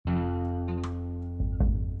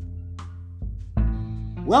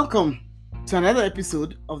Welcome to another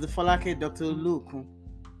episode of the Falake Dr. Oluokun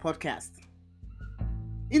podcast.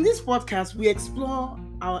 In this podcast, we explore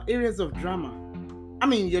our areas of drama.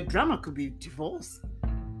 Your drama could be divorce,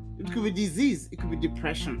 it could be disease, it could be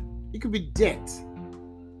depression, it could be death.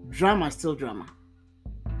 Drama is still drama.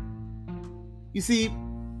 You see,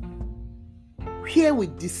 here we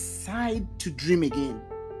decide to dream again.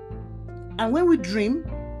 And when we dream,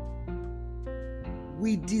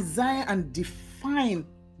 we desire and define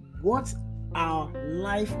what our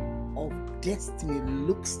life of destiny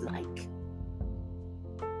looks like.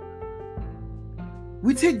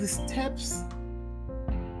 We take the steps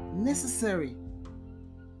necessary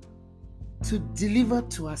to deliver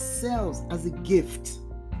to ourselves as a gift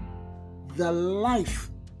the life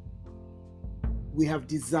we have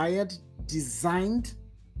desired, designed,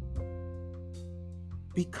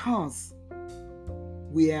 because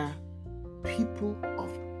we are people of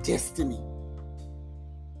destiny.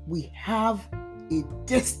 We have a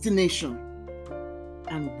destination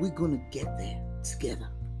and we're going to get there together.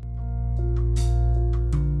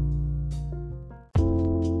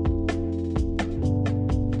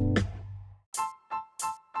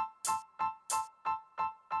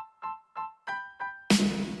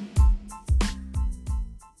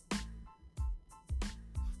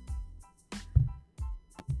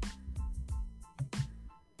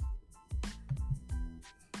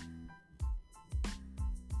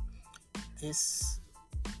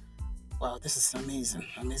 This is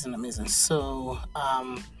amazing. So,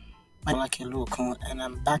 I'm Falake Oluokun, and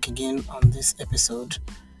I'm back again on this episode.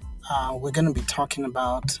 We're going to be talking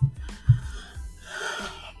about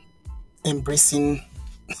embracing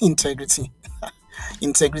integrity.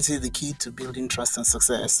 Integrity is the key to building trust and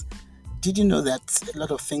success. Did you know that a lot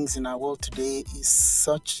of things in our world today is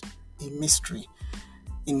such a mystery,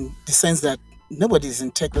 in the sense that nobody is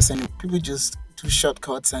integrous and people just do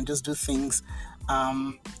shortcuts and just do things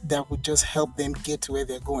that would just help them get to where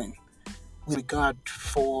they're going, with regard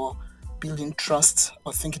for building trust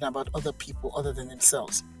or thinking about other people other than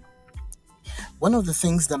themselves. One of the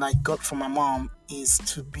things that I got from my mom is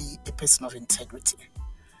to be a person of integrity.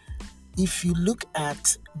 If you look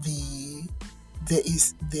at there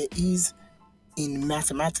is in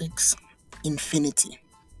mathematics infinity.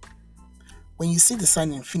 When you see the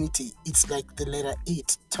sign infinity, it's like the letter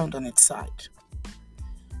 8 turned on its side.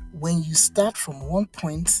 When you start from one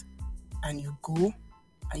point and you go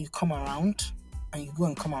and you come around and you go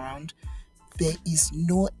and come around, there is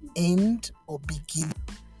no end or beginning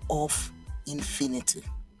of infinity.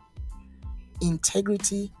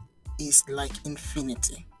 Integrity is like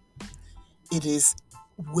infinity. It is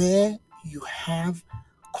where you have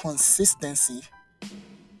consistency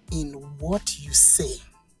in what you say,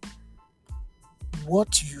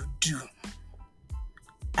 what you do,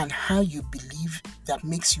 and how you believe, that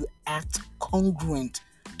makes you act congruent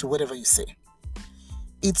to whatever you say.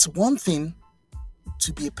 It's one thing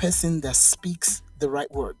to be a person that speaks the right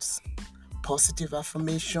words, positive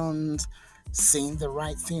affirmations, saying the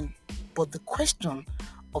right thing. But the question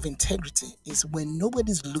of integrity is, when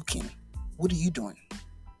nobody's looking, what are you doing?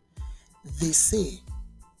 They say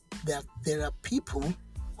that there are people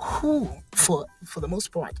who, for the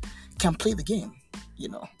most part, can play the game. You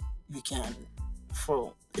can,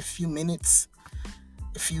 for a few minutes,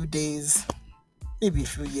 a few days, maybe a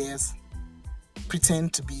few years,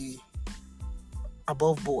 pretend to be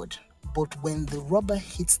above board. But when the rubber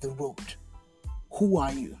hits the road, who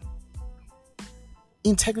are you?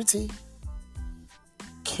 Integrity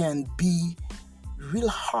can be real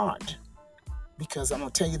hard, because I'm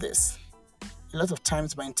going to tell you this. A lot of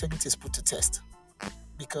times my integrity is put to test,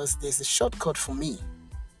 because there's a shortcut for me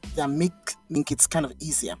that make it kind of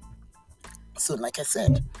easier. So, like I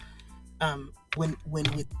said, when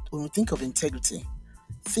we think of integrity,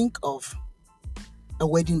 think of a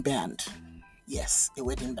wedding band. Yes, a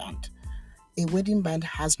wedding band. A wedding band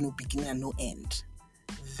has no beginning and no end.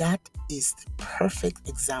 That is the perfect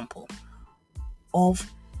example of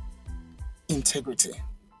integrity.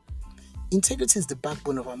 Integrity is the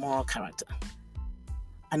backbone of our moral character.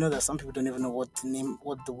 I know that some people don't even know what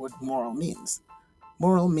the word moral means.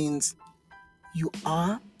 Moral means you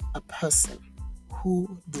are a person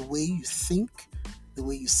who, the way you think, the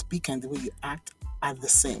way you speak, and the way you act are the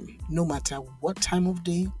same, no matter what time of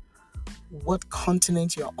day, what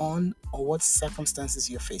continent you're on, or what circumstances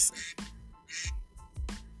you're facing.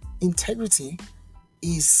 Integrity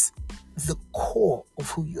is the core of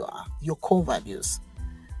who you are, your core values.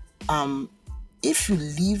 If you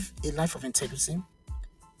live a life of integrity,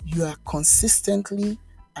 you are consistently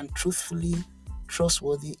and truthfully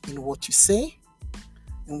trustworthy in what you say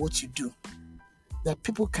and what you do. that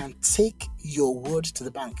people can take your word to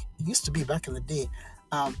the bank. It used to be back in the day,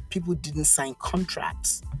 people didn't sign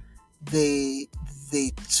contracts. They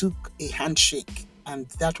took a handshake, and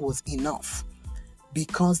that was enough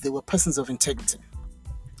because they were persons of integrity.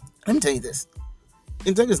 Let me tell you this: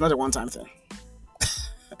 integrity is not a one-time thing.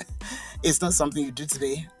 It's not something you do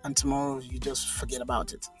today and tomorrow you just forget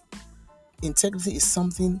about it. Integrity is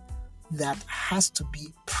something that has to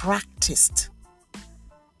be practiced.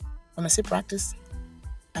 When I say practice,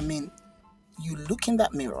 I mean you look in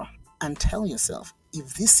that mirror and tell yourself,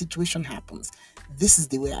 if this situation happens, this is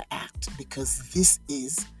the way I act because this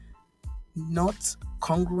is not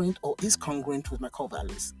congruent or is congruent with my core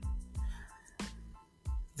values.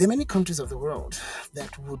 There are many countries of the world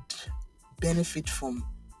that would benefit from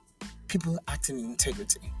people acting in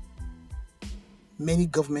integrity. Many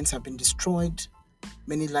governments have been destroyed,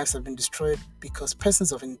 many lives have been destroyed because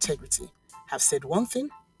persons of integrity have said one thing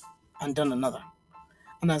and done another.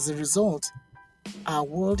 And as a result, our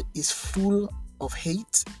world is full of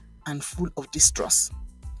hate and full of distrust.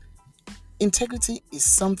 Integrity is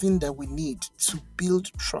something that we need to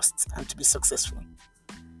build trust and to be successful.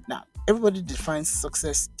 Now, everybody defines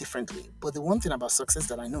success differently, but the one thing about success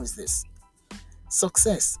that I know is this: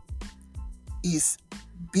 success is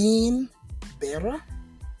being better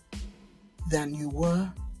than you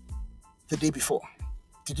were the day before.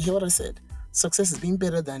 Did you hear what I said? Success is being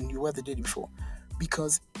better than you were the day before.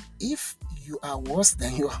 Because if you are worse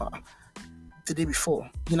than you are the day before,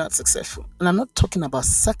 you're not successful. And I'm not talking about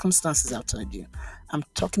circumstances outside you. I'm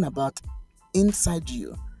talking about inside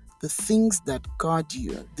you. The things that guard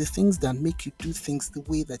you, the things that make you do things the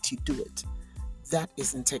way that you do it. That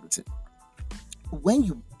is integrity. When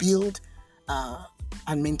you build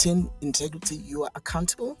and maintain integrity, you are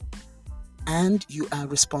accountable and you are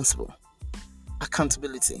responsible.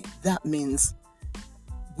 Accountability. That means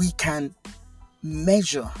we can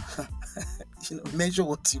measure, measure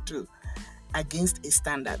what you do against a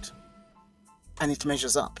standard, and it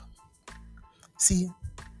measures up. See,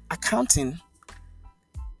 accounting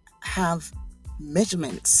have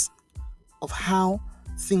measurements of how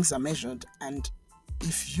things are measured, and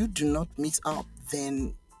if you do not meet up,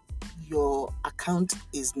 then your account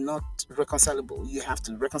is not reconcilable. You have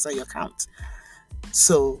to reconcile your account.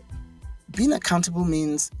 So being accountable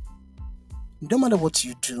means no matter what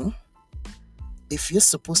you do, if you're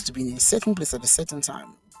supposed to be in a certain place at a certain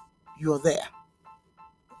time, you're there,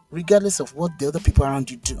 regardless of what the other people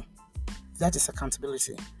around you do. That is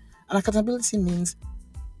accountability. And accountability means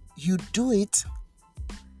you do it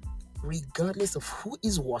regardless of who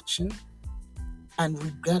is watching and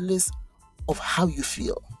regardless of how you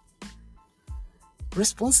feel.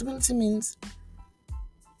 Responsibility means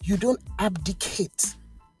you don't abdicate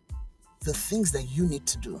the things that you need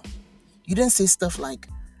to do. You don't say stuff like,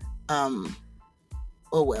 oh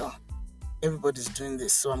well, everybody's doing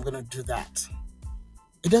this, so I'm going to do that.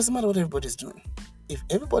 It doesn't matter what everybody's doing. If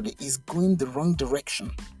everybody is going the wrong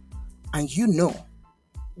direction and you know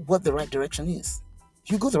what the right direction is,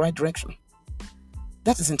 you go the right direction.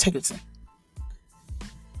 That is integrity.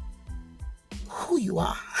 Who you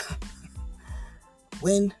are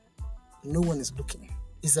when no one is looking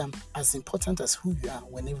is as important as who you are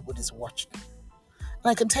when everybody's watching. And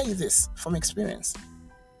I can tell you this from experience,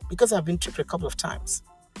 because I've been tricked a couple of times.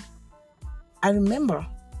 I remember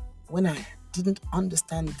when I didn't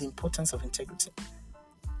understand the importance of integrity,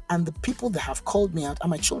 and the people that have called me out are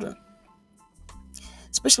my children.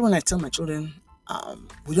 Especially when I tell my children,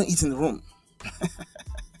 we don't eat in the room.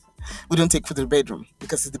 We don't take food to the bedroom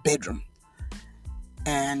because it's the bedroom.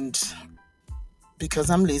 And because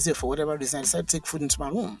I'm lazy, for whatever reason, I decided to take food into my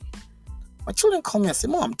room. My children call me and say,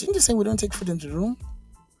 Mom, didn't you say we don't take food into the room?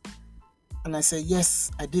 And I say,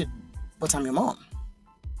 yes, I did, but I'm your mom.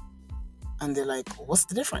 And they're like, what's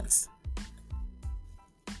the difference?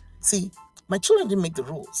 See, my children didn't make the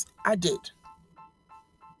rules. I did.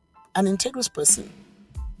 An integrous person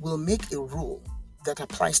will make a rule that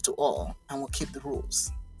applies to all and will keep the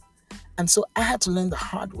rules. And so I had to learn the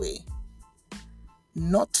hard way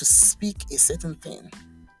not to speak a certain thing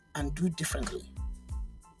and do differently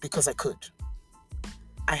because I could.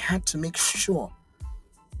 I had to make sure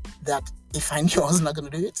that if I knew I was not going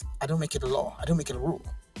to do it, I don't make it a law. I don't make it a rule.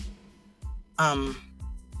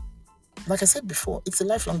 Like I said before, it's a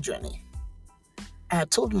lifelong journey. I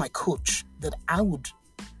had told my coach that I would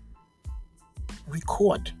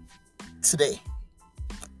record today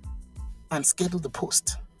and schedule the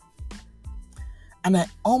post. And I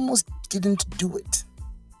almost didn't do it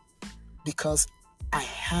because I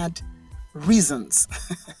had reasons.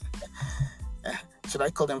 Should I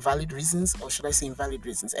call them valid reasons or should I say invalid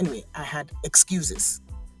reasons? Anyway, I had excuses.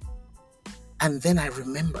 And then I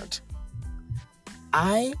remembered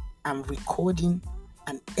I am recording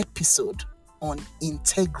an episode on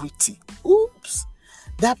integrity. Oops.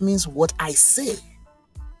 That means what I say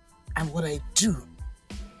and what I do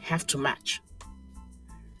have to match.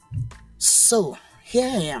 So here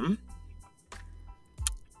I am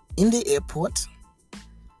in the airport.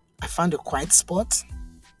 I found a quiet spot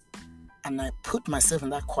and I put myself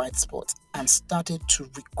in that quiet spot and started to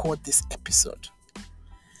record this episode.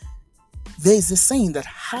 There is a saying that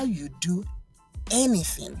how you do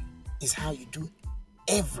anything is how you do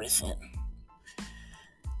everything.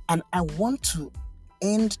 And I want to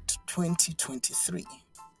end 2023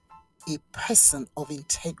 a person of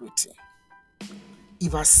integrity.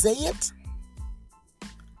 If I say it,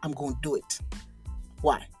 I'm going to do it.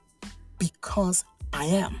 Why? Because I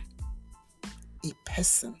am a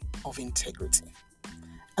person of integrity.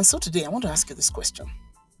 And so today I want to ask you this question.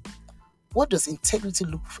 What does integrity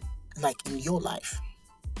look like in your life?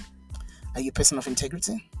 Are you a person of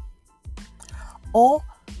integrity? Or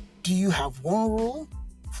do you have one rule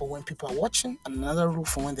for when people are watching and another rule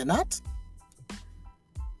for when they're not?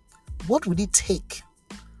 What would it take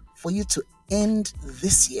for you to end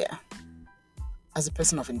this year as a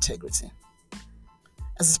person of integrity?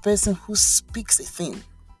 As a person who speaks a thing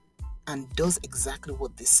and does exactly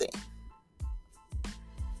what they say?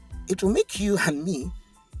 It will make you and me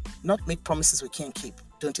not make promises we can't keep,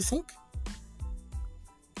 don't you think?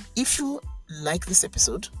 If you like this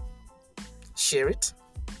episode, share it,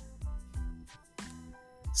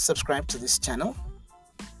 subscribe to this channel,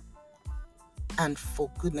 and for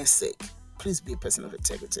goodness sake, please be a person of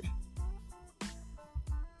integrity.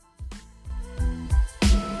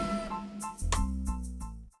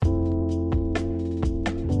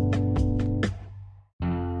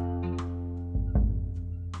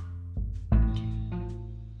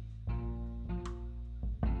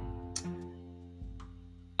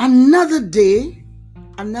 Another day,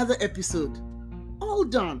 another episode, all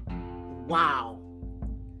done. Wow.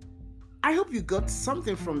 I hope you got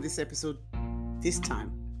something from this episode this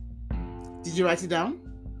time. Did you write it down?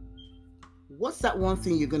 What's that one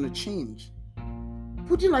thing you're going to change?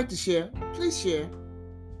 Would you like to share? Please share.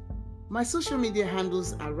 My social media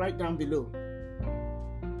handles are right down below.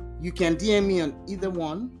 You can DM me on either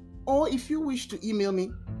one, or if you wish to email me,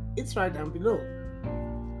 it's right down below.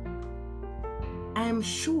 I am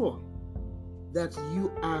sure that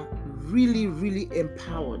you are really, really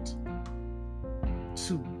empowered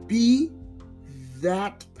to be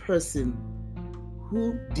that person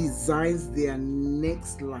who designs their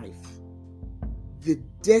next life, the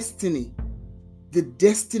destiny, the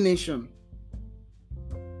destination.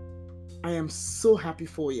 I am so happy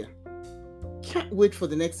for you. Can't wait for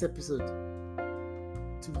the next episode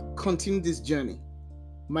to continue this journey.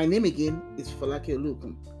 My name again is Falake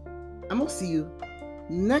Olukun. I'm going to see you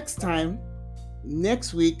next time,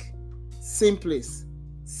 next week, same place,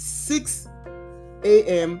 6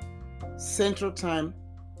 a.m. Central Time,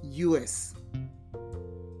 US.